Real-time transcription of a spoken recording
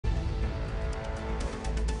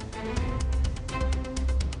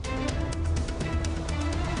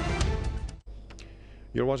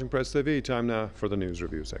You're watching Press TV. Time now for the news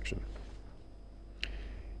review section.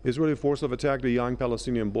 Israeli forces have attacked a young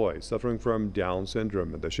Palestinian boy suffering from Down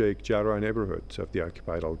syndrome in the Sheikh Jarrah neighborhood of the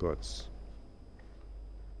occupied Al-Quds.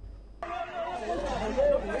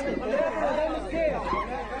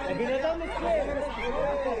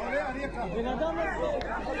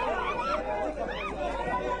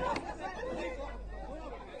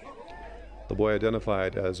 The boy,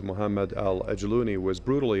 identified as Muhammad al-Ajluni, was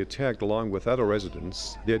brutally attacked along with other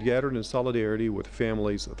residents. They had gathered in solidarity with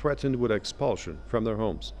families threatened with expulsion from their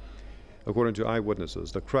homes. According to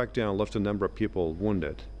eyewitnesses, the crackdown left a number of people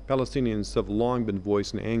wounded. Palestinians have long been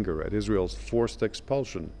voicing anger at Israel's forced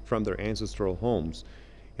expulsion from their ancestral homes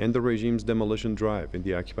and the regime's demolition drive in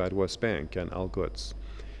the occupied West Bank and Al-Quds.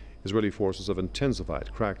 Israeli forces have intensified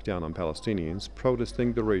crackdown on Palestinians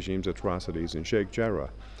protesting the regime's atrocities in Sheikh Jarrah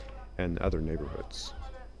and other neighborhoods.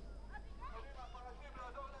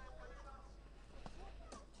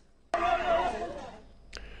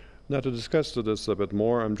 Now, to discuss this a bit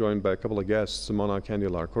more, I'm joined by a couple of guests: Mona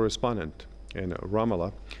Kandil, our correspondent in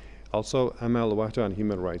Ramallah, also Amal Wahdan,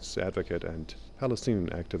 human rights advocate and Palestinian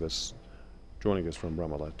activist, joining us from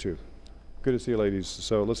Ramallah too. Good to see you, ladies.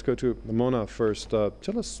 So let's go to Mona first.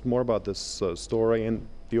 Tell us more about this story and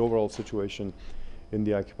the overall situation in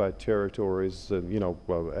the occupied territories.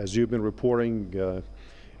 As you've been reporting,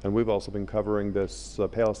 and we've also been covering this,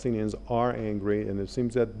 Palestinians are angry, and it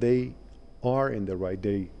seems that they are in the right.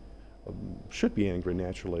 They should be angry,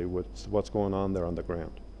 naturally, with what's going on there on the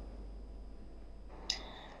ground.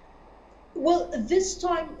 Well, this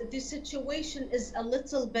time the situation is a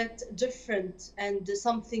little bit different and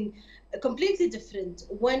something completely different.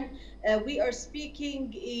 When we are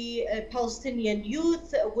speaking a Palestinian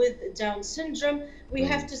youth with Down syndrome, we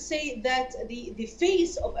have to say that the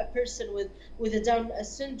face of a person with a Down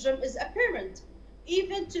syndrome is apparent,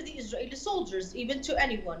 even to the Israeli soldiers, even to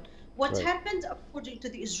anyone. What happened, according to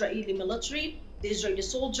the Israeli military, the Israeli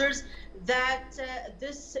soldiers, that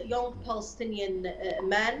this young Palestinian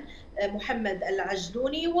man, Muhammad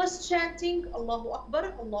al-Ajluni, was chanting Allahu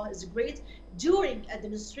Akbar, Allah is great, during a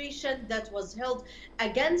demonstration that was held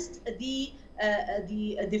against the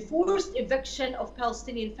forced eviction of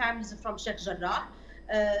Palestinian families from Sheikh Jarrah.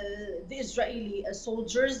 The Israeli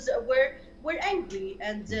soldiers were angry,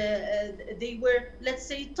 and they were, let's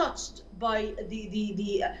say, touched by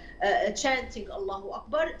the chanting Allahu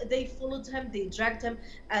Akbar. They followed him, they dragged him,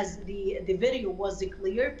 as the video was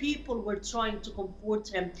clear. People were trying to comfort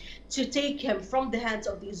him, to take him from the hands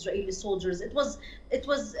of the Israeli soldiers. It was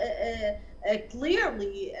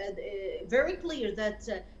clearly very clear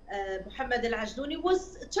that Muhammad al-Ajluni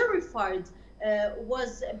was terrified,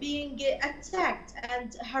 was being attacked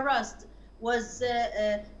and harassed, was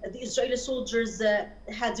the Israeli soldiers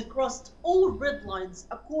had crossed all red lines,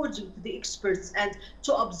 according to the experts and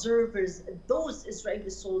to observers. Those Israeli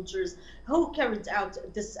soldiers who carried out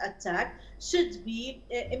this attack should be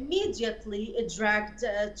immediately dragged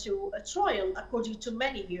to a trial, according to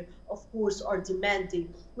many here, of course, are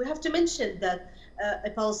demanding. We have to mention that a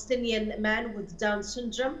Palestinian man with Down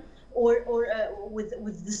syndrome or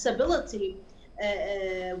with disability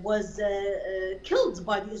was killed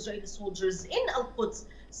by the Israeli soldiers in Al-Quds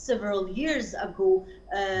several years ago.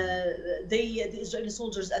 The Israeli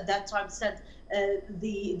soldiers at that time said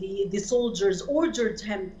the soldiers ordered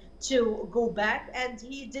him to go back, and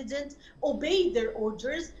he didn't obey their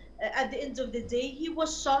orders. At the end of the day, he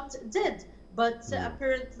was shot dead, but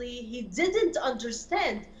apparently he didn't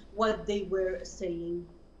understand what they were saying.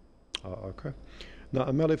 Okay. Now,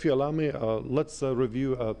 Amel, if you allow me, let's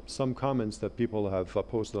review some comments that people have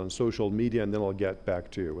posted on social media, and then I'll get back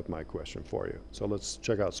to you with my question for you. So let's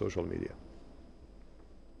check out social media.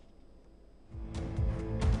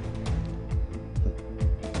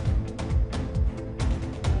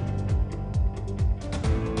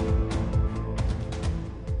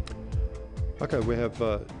 Okay, we have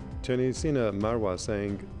Tenisina Marwa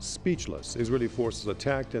saying, speechless. Israeli forces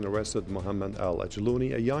attacked and arrested Muhammad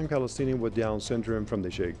al-Ajluni, a young Palestinian with Down syndrome from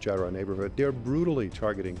the Sheikh Jarrah neighborhood. They're brutally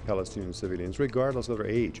targeting Palestinian civilians, regardless of their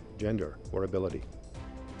age, gender, or ability.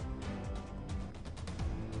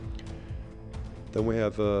 Then we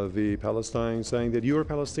have the Palestine saying that you're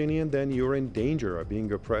Palestinian, then you're in danger of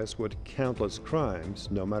being oppressed with countless crimes,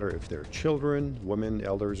 no matter if they're children, women,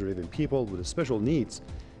 elders, or even people with special needs.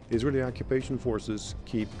 Israeli occupation forces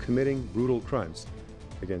keep committing brutal crimes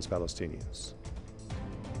against Palestinians.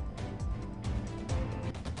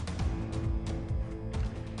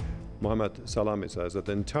 Mohammed Salami says that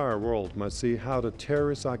the entire world must see how the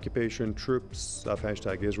terrorist occupation troops of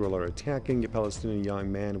 #Israel are attacking a Palestinian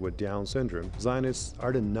young man with Down syndrome. Zionists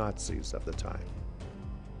are the Nazis of the time.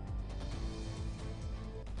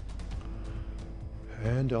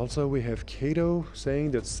 And also we have Cato saying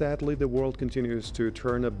that sadly the world continues to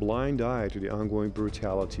turn a blind eye to the ongoing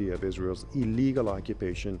brutality of Israel's illegal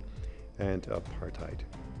occupation and apartheid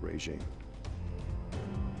regime.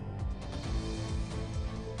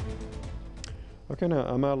 Okay, now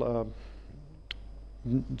Amal,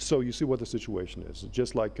 so you see what the situation is.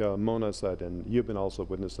 Just like Mona said, and you've been also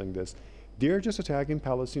witnessing this, they're just attacking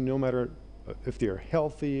Palestine no matter if they're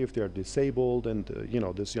healthy, if they're disabled, and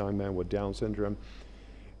this young man with Down syndrome.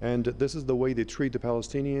 And this is the way they treat the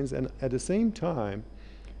Palestinians. And at the same time,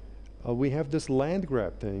 we have this land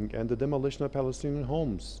grab thing and the demolition of Palestinian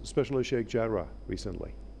homes, especially Sheikh Jarrah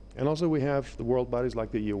recently. And also we have the world bodies like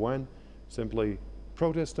the UN simply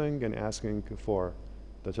protesting and asking for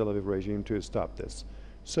the Tel Aviv regime to stop this.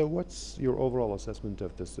 So what's your overall assessment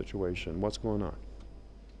of this situation? What's going on?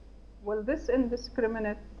 Well, this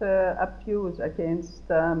indiscriminate abuse against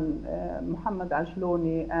Mohammed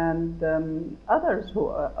Ajlouni and others who,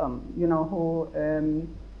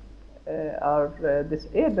 are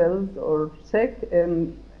disabled or sick,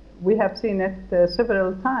 we have seen it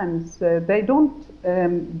several times. They don't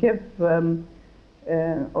give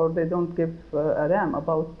or they don't give a damn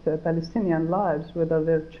about Palestinian lives, whether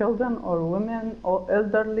they're children or women or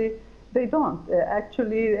elderly. They don't.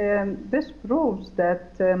 Actually, this proves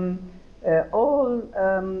that all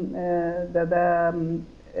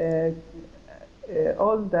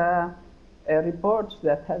the reports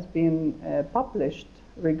that has been published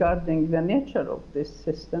regarding the nature of this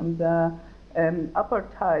system, the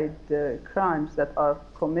apartheid crimes that are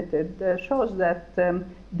committed, shows that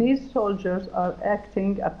these soldiers are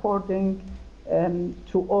acting according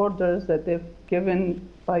to orders that they've given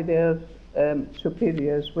by their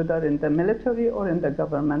superiors, whether in the military or in the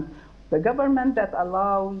government. The government that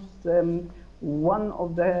allows one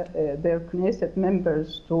of their Knesset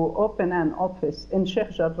members to open an office in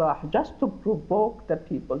Sheikh Jarrah just to provoke the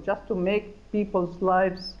people, just to make people's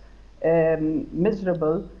lives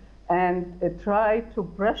miserable, and try to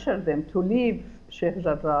pressure them to leave Sheikh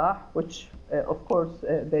Jarrah, which of course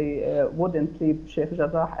they wouldn't leave Sheikh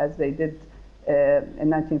Jarrah as they did in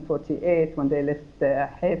 1948 when they left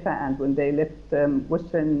Haifa and when they left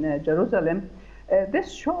Western Jerusalem.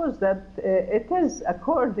 This shows that it is a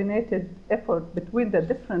coordinated effort between the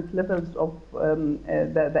different levels of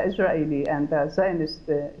the Israeli and the Zionist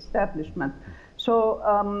establishment. So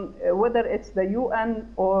whether it's the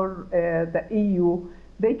UN or the EU,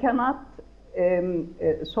 they cannot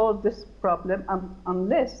solve this problem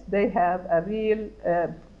unless they have a real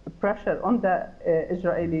pressure on the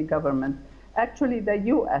Israeli government. Actually, the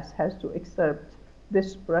US has to exert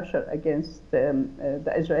this pressure against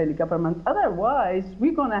the Israeli government. Otherwise,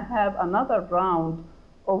 we're going to have another round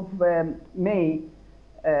of May,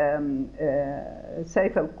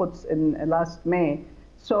 Saif al-Quds in last May.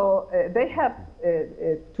 So they have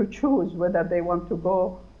to choose whether they want to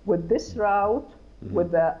go with this route,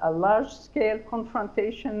 with a large-scale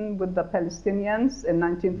confrontation with the Palestinians in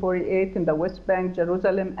 1948 in the West Bank,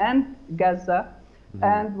 Jerusalem, and Gaza,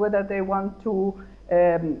 and whether they want to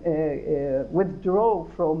withdraw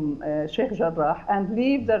from Sheikh Jarrah and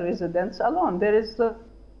leave the residents alone. There is a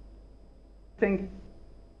thing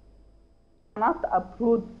not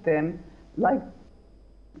uproot them like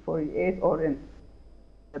 48 or in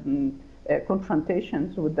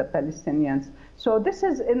confrontations with the Palestinians. So this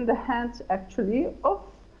is in the hands actually of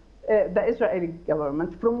the Israeli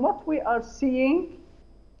government. From what we are seeing,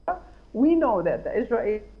 we know that the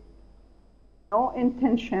Israeli have no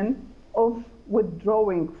intention of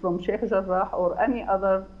withdrawing from Sheikh Jarrah or any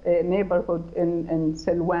other neighborhood in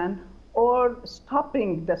Silwan, or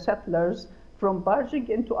stopping the settlers from barging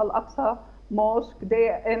into Al-Aqsa Mosque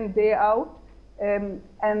day in, day out. And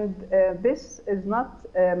this is not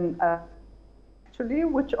actually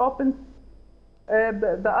which opened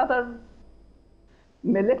the other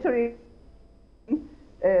military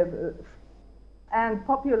and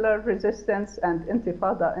popular resistance and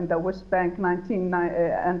intifada in the West Bank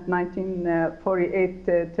and 1948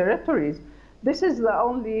 territories. This is the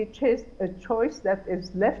only choice that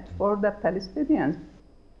is left for the Palestinians.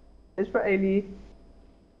 Israeli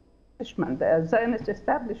establishment, the Zionist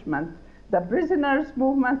establishment, the prisoners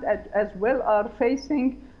movement as well are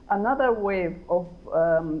facing another wave of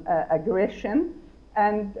aggression,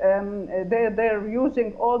 and they're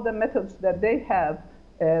using all the methods that they have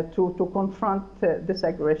to confront this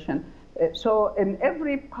aggression. So in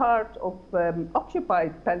every part of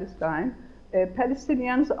occupied Palestine,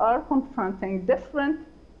 Palestinians are confronting different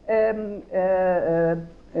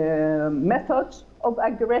methods of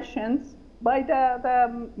aggressions by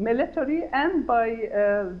the military and by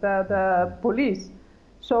the police.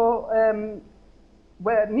 So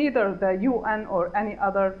where neither the UN or any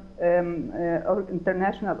other or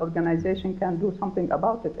international organization can do something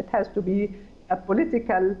about it. It has to be a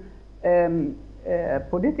political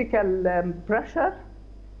pressure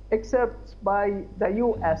exerted by the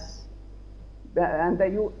US, and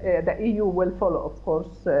the EU will follow, of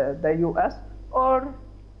course, the US, or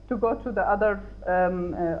to go to the other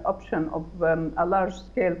option of a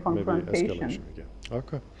large-scale confrontation. Maybe escalation again.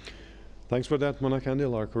 Okay. Thanks for that, Mona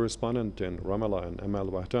Kandil, our correspondent in Ramallah, and Amal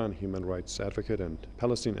Wahdan, human rights advocate and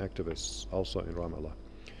Palestine activist, also in Ramallah.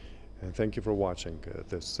 And thank you for watching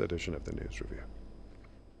this edition of the News Review.